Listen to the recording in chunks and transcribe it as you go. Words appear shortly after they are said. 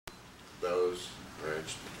toes, right?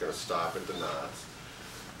 She's going to stop at the knots.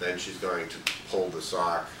 Then she's going to pull the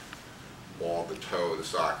sock, the toe of the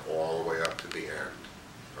sock all the way up to the end,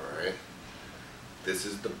 all right? This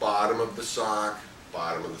is the bottom of the sock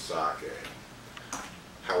aid.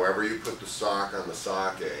 However you put the sock on the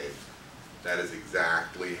sock aid, that is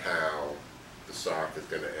exactly how the sock is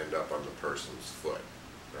going to end up on the person's foot,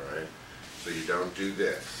 all right? So you don't do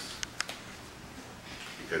this,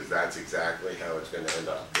 because that's exactly how it's going to end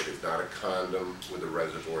up. It is not a condom with a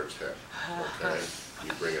reservoir tip, okay?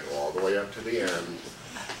 You bring it all the way up to the end,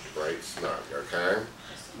 right snug, okay?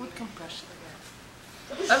 Would compression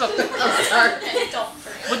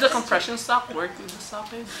would the compression sock work with the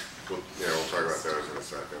sock aid? We'll talk about those in a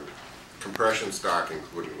second. Compression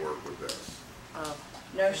stockings wouldn't work with this.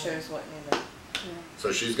 No shoes wouldn't either.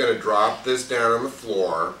 So she's going to drop this down on the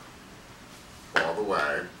floor all the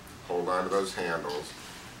way, hold on to those handles.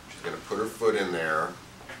 She's going to put her foot in there,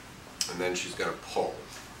 and then she's going to pull.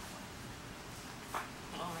 Oh,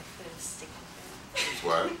 my foot is sticking to it. It's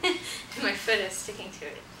what? My foot is sticking to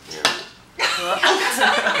it. Yeah.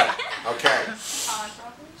 Okay.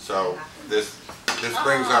 So this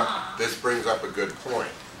brings up a good point.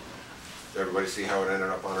 Does everybody see how it ended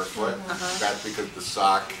up on her foot? That's because the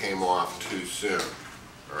sock came off too soon.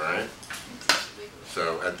 All right.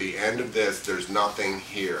 So at the end of this, there's nothing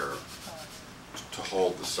here to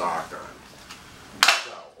hold the sock on.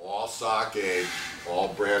 So all sock aids, all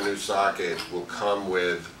brand new sock aids will come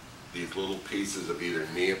with these little pieces of either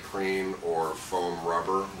neoprene or foam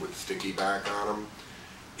rubber with sticky back on them.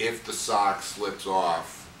 If the sock slips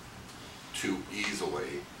off too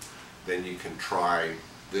easily, then you can try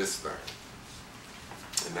this thing.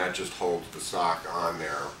 And that just holds the sock on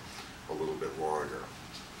there a little bit longer.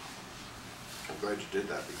 I'm glad you did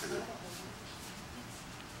that because it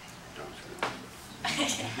don't.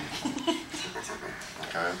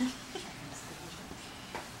 Okay.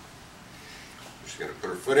 She's going to put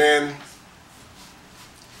her foot in.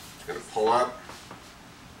 She's going to pull up.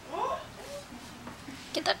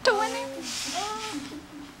 Get that toe in there.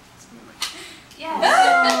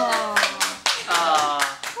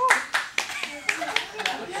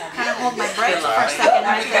 Kind of hold my breath for a second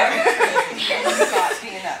right there.